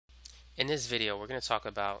In this video, we're going to talk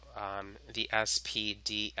about the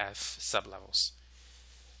SPDF sublevels.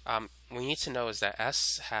 What you need to know is that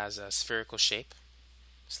S has a spherical shape,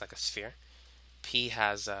 it's like a sphere. P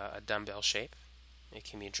has a dumbbell shape, it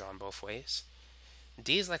can be drawn both ways.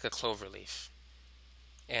 D is like a clover leaf.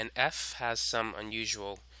 And F has some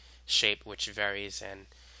unusual shape which varies, and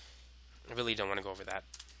I really don't want to go over that.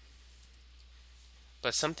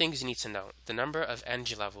 But some things you need to know. The number of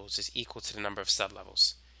energy levels is equal to the number of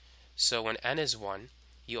sublevels. So when n is 1,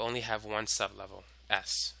 you only have one sublevel,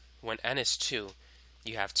 S. When n is 2,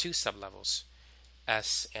 you have two sublevels,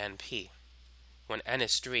 S and P. When n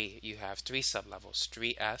is 3, you have three sublevels,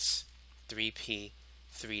 3S, 3P,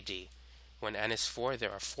 3D. When n is 4,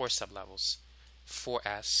 there are four sublevels,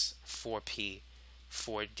 4S, 4P,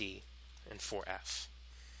 4D, and 4F.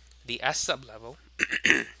 The S sublevel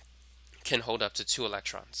can hold up to 2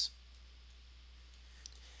 electrons.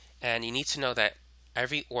 And you need to know that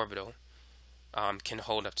every orbital can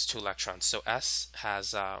hold up to 2 electrons. So S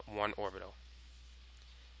has one orbital.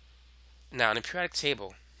 Now in the periodic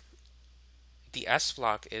table, the S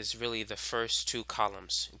block is really the first two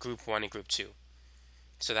columns, group 1 and group 2.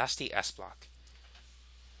 So that's the S block.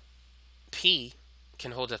 P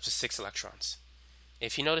can hold up to 6 electrons.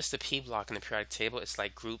 If you notice the P block in the periodic table, it's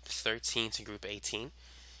like group 13 to group 18.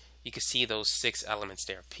 You can see those 6 elements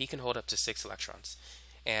there. P can hold up to 6 electrons.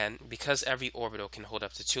 And because every orbital can hold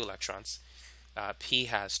up to 2 electrons, P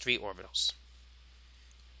has 3 orbitals.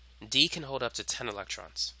 D can hold up to 10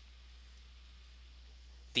 electrons.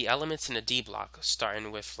 The elements in the D block,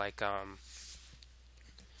 starting with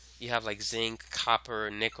you have like zinc, copper,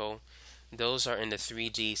 nickel, those are in the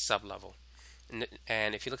 3D sublevel.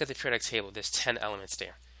 And if you look at the periodic table, there's 10 elements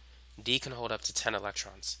there. D can hold up to 10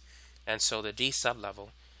 electrons. And so the D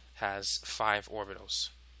sublevel has 5 orbitals.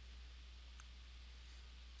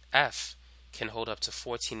 F can hold up to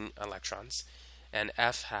 14 electrons, and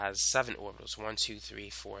F has 7 orbitals, 1, 2, 3,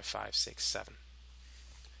 4, 5, 6, 7.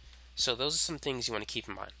 So those are some things you want to keep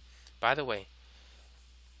in mind. By the way,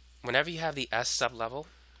 whenever you have the S sublevel,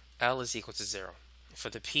 L is equal to 0. For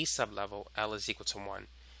the P sublevel, L is equal to 1.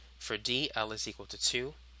 For D, L is equal to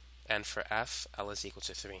 2. And for F, L is equal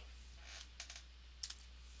to 3.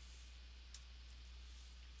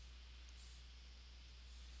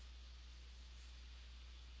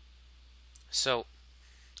 So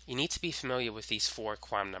you need to be familiar with these 4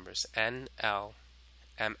 quantum numbers, N, L,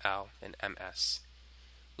 ML, and MS.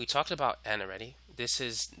 We talked about N already. This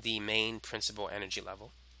is the main principal energy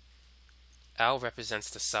level. L represents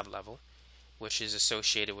the sublevel, which is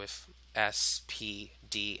associated with S, P,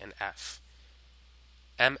 D, and F.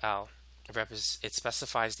 ML, it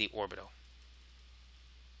specifies the orbital.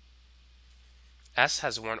 S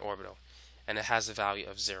has one orbital, and it has a value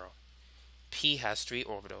of 0. P has 3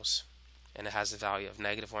 orbitals, and it has a value of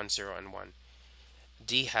 -1, 0, and 1.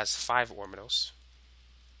 D has 5 orbitals,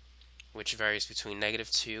 which varies between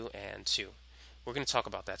 -2 and 2. We're going to talk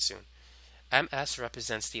about that soon. MS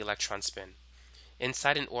represents the electron spin.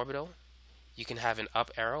 Inside an orbital, you can have an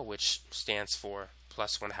up arrow, which stands for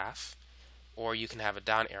 +1/2, or you can have a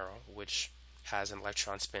down arrow, which has an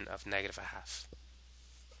electron spin of -1/2.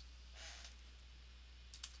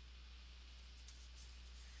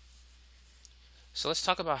 So let's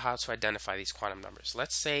talk about how to identify these quantum numbers.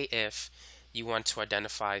 Let's say if you want to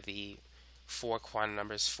identify the 4 quantum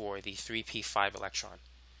numbers for the 3p5 electron.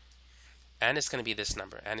 N is going to be this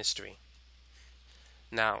number, N is 3.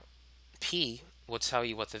 Now, P will tell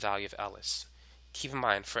you what the value of L is. Keep in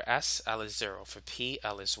mind, for S, L is 0. For P,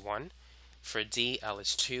 L is 1. For D, L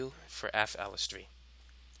is 2. For F, L is 3.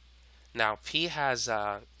 Now, P has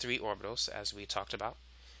 3 orbitals, as we talked about.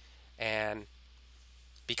 And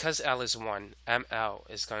because L is 1, ML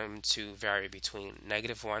is going to vary between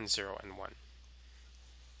 -1, 0, and 1.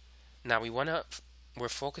 Now we're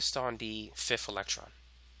focused on the 5th electron.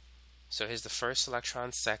 So here's the 1st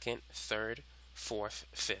electron, 2nd, 3rd, 4th,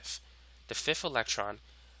 5th. The 5th electron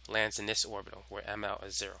lands in this orbital where ML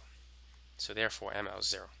is 0. So therefore ML is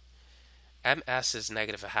 0. MS is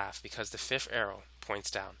 -1/2 because the 5th arrow points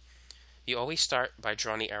down. You always start by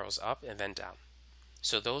drawing the arrows up and then down.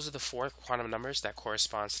 So those are the 4 quantum numbers that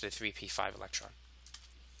corresponds to the 3p5 electron.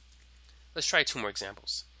 Let's try 2 more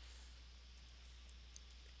examples.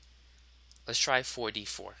 Let's try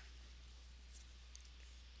 4d4.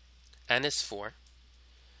 N is 4,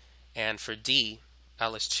 and for D,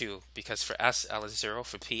 L is 2, because for S, L is 0,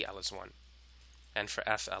 for P, L is 1, and for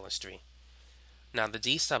F, L is 3. Now the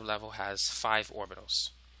D sublevel has 5 orbitals,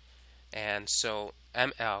 and so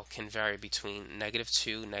ML can vary between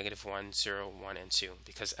 -2, -1, 0, 1, and 2,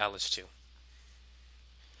 because L is 2.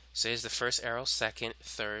 So here's the 1st arrow, 2nd,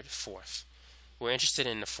 3rd, 4th. we're interested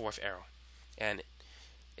in the fourth arrow, and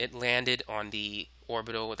it landed on the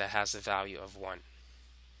orbital that has a value of 1.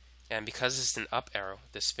 And because it's an up arrow,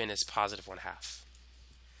 the spin is positive 1/2.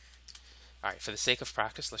 Alright, for the sake of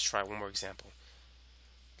practice, let's try one more example.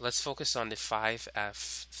 Let's focus on the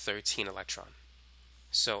 5f13 electron.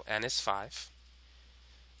 So n is 5,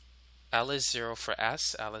 L is 0 for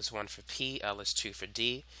S, L is 1 for P, L is 2 for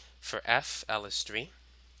D. For F, L is 3.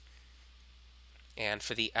 And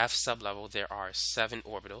for the F sublevel, there are 7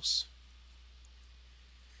 orbitals.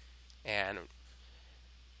 And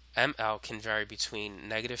ML can vary between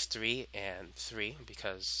 -3 and 3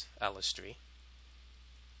 because L is 3.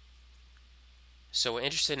 So we're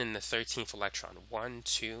interested in the 13th electron. 1,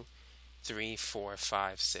 2, 3, 4,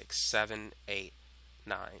 5, 6, 7, 8,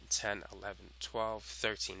 9, 10, 11, 12,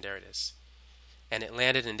 13. There it is. And it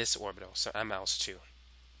landed in this orbital, so ML is 2.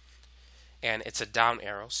 And it's a down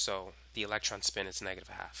arrow, so the electron spin is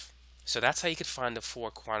 -1/2. So that's how you could find the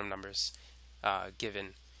 4 quantum numbers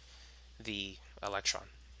given the electron.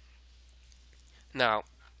 Now,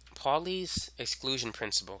 Pauli's exclusion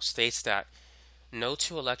principle states that no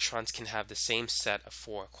 2 electrons can have the same set of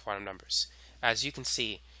 4 quantum numbers. As you can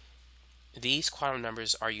see, these quantum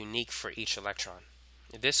numbers are unique for each electron.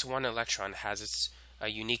 This one electron has a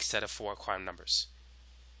unique set of 4 quantum numbers.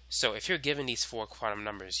 So if you're given these 4 quantum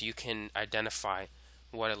numbers, you can identify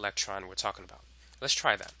what electron we're talking about. Let's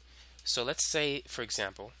try that. So let's say, for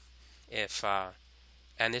example, if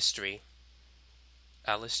n is 3,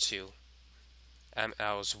 L is 2,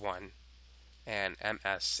 ML is 1, and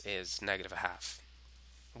MS is -1/2.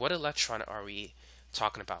 What electron are we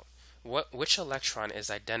talking about? Which electron is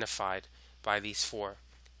identified by these 4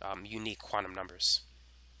 unique quantum numbers?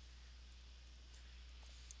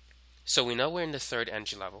 So we know we're in the 3rd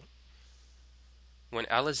energy level. When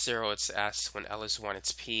L is 0, it's S. When L is 1,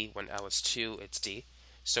 it's P. When L is 2, it's D.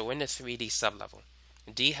 So we're in the 3D sublevel.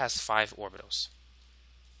 D has 5 orbitals.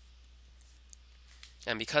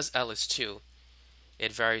 And because L is 2,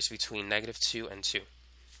 it varies between -2 and 2.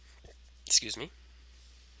 Excuse me.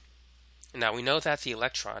 Now we know that the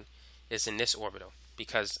electron is in this orbital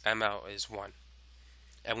because ML is 1.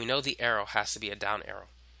 And we know the arrow has to be a down arrow.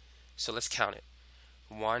 So let's count it.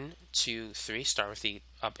 1, 2, 3. Start with the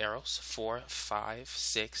up arrows. 4, 5,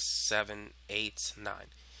 6, 7, 8,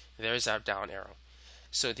 9. There's our down arrow.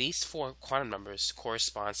 So these 4 quantum numbers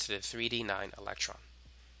corresponds to the 3D9 electron.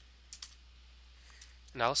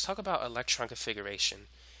 Now let's talk about electron configuration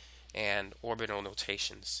and orbital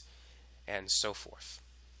notations and so forth.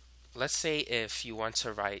 Let's say if you want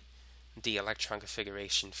to write the electron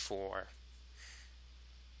configuration for,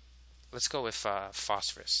 let's go with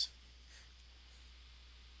phosphorus.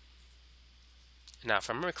 Now if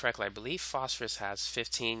I remember correctly, I believe phosphorus has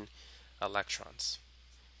 15 electrons.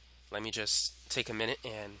 Let me just take a minute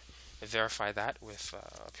and verify that with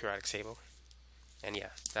a periodic table. And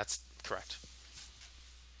yeah, that's correct.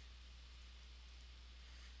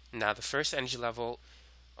 Now the first energy level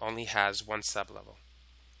only has 1 sublevel.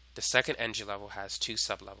 The second energy level has 2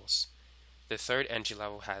 sublevels. The third energy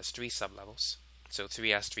level has 3 sublevels, so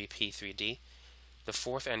 3s, 3p, 3d. The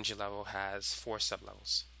fourth energy level has 4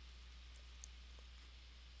 sublevels.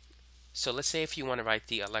 So let's say if you want to write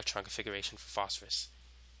the electron configuration for phosphorus.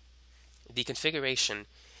 The configuration,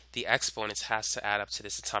 the exponents has to add up to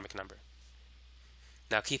this atomic number.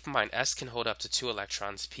 Now keep in mind, S can hold up to 2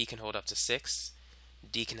 electrons, P can hold up to 6,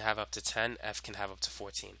 D can have up to 10, F can have up to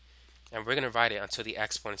 14. And we're going to write it until the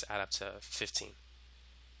exponents add up to 15.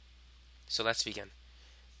 So let's begin.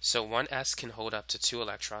 So 1s can hold up to 2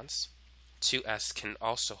 electrons, 2s can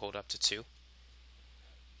also hold up to 2,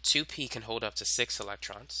 2p can hold up to 6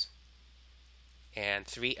 electrons, and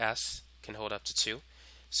 3s can hold up to 2.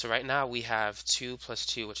 So right now we have 2 plus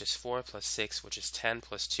 2, which is 4, plus 6, which is 10,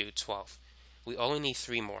 plus 2, 12. We only need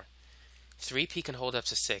 3 more. 3p can hold up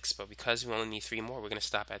to 6, but because we only need 3 more, we're going to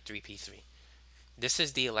stop at 3p3. This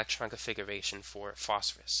is the electron configuration for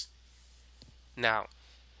phosphorus. Now,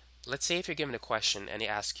 let's say if you're given a question and they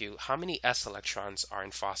ask you how many s electrons are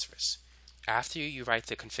in phosphorus. After you write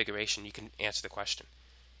the configuration, you can answer the question.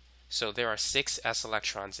 So there are 6 s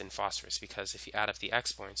electrons in phosphorus because if you add up the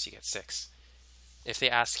exponents, you get 6. If they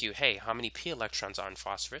ask you, hey, how many p electrons are in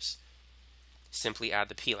phosphorus? Simply add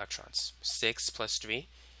the p electrons. 6 plus 3,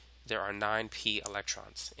 there are 9 p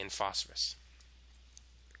electrons in phosphorus.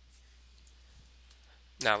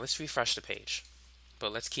 Now let's refresh the page,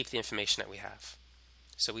 but let's keep the information that we have.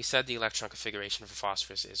 So we said the electron configuration for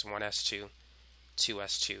phosphorus is 1s2,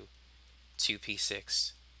 2s2,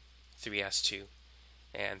 2p6, 3s2,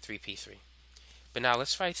 and 3p3. But now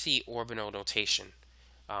let's write the orbital notation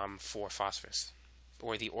for phosphorus,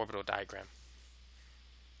 or the orbital diagram.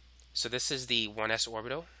 So this is the 1s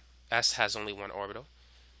orbital. S has only one orbital.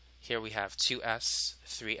 Here we have 2s,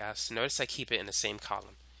 3s. Notice I keep it in the same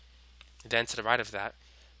column. Then to the right of that,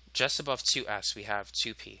 just above 2s, we have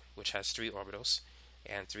 2p, which has 3 orbitals,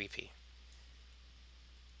 and 3p.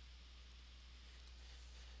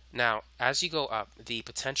 Now, as you go up, the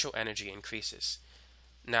potential energy increases.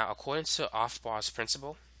 Now, according to Aufbau's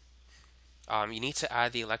principle, you need to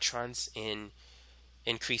add the electrons in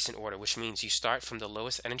increasing order, which means you start from the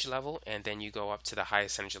lowest energy level and then you go up to the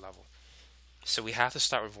highest energy level. So we have to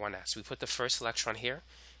start with 1s. We put the first electron here.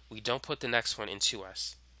 We don't put the next one in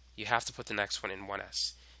 2s. You have to put the next one in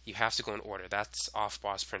 1s. You have to go in order. That's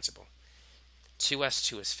Aufbau's principle.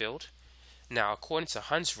 2s2 is filled. Now, according to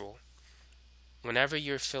Hund's rule, whenever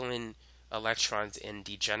you're filling electrons in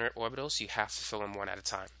degenerate orbitals, you have to fill them one at a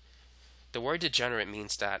time. The word degenerate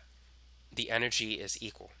means that the energy is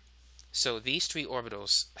equal. So these 3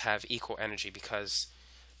 orbitals have equal energy because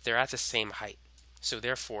they're at the same height. So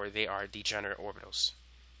therefore, they are degenerate orbitals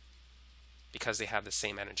because they have the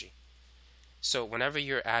same energy. So whenever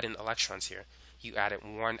you're adding electrons here, you add it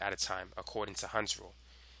one at a time according to Hund's rule.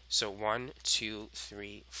 So 1, 2,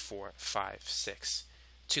 3, 4, 5, 6.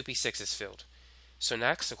 2p6 is filled. So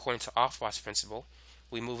next, according to Aufbau's principle,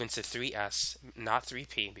 we move into 3s, not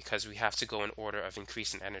 3p, because we have to go in order of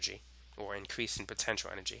increase in energy, or increase in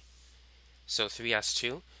potential energy. So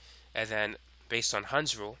 3s2, and then based on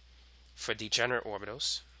Hund's rule, for degenerate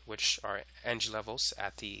orbitals, which are energy levels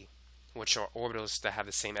which are orbitals that have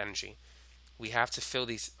the same energy, we have to fill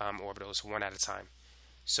these orbitals one at a time.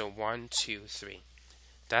 So 1, 2, 3.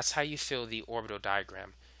 That's how you fill the orbital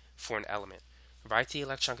diagram for an element. Write the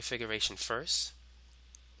electron configuration first,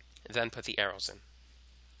 then put the arrows in.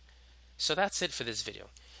 So that's it for this video.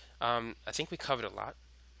 I think we covered a lot,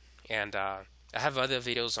 and I have other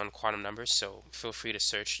videos on quantum numbers, so feel free to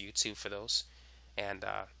search YouTube for those. And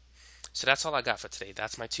so that's all I got for today.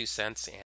 That's my 2 cents.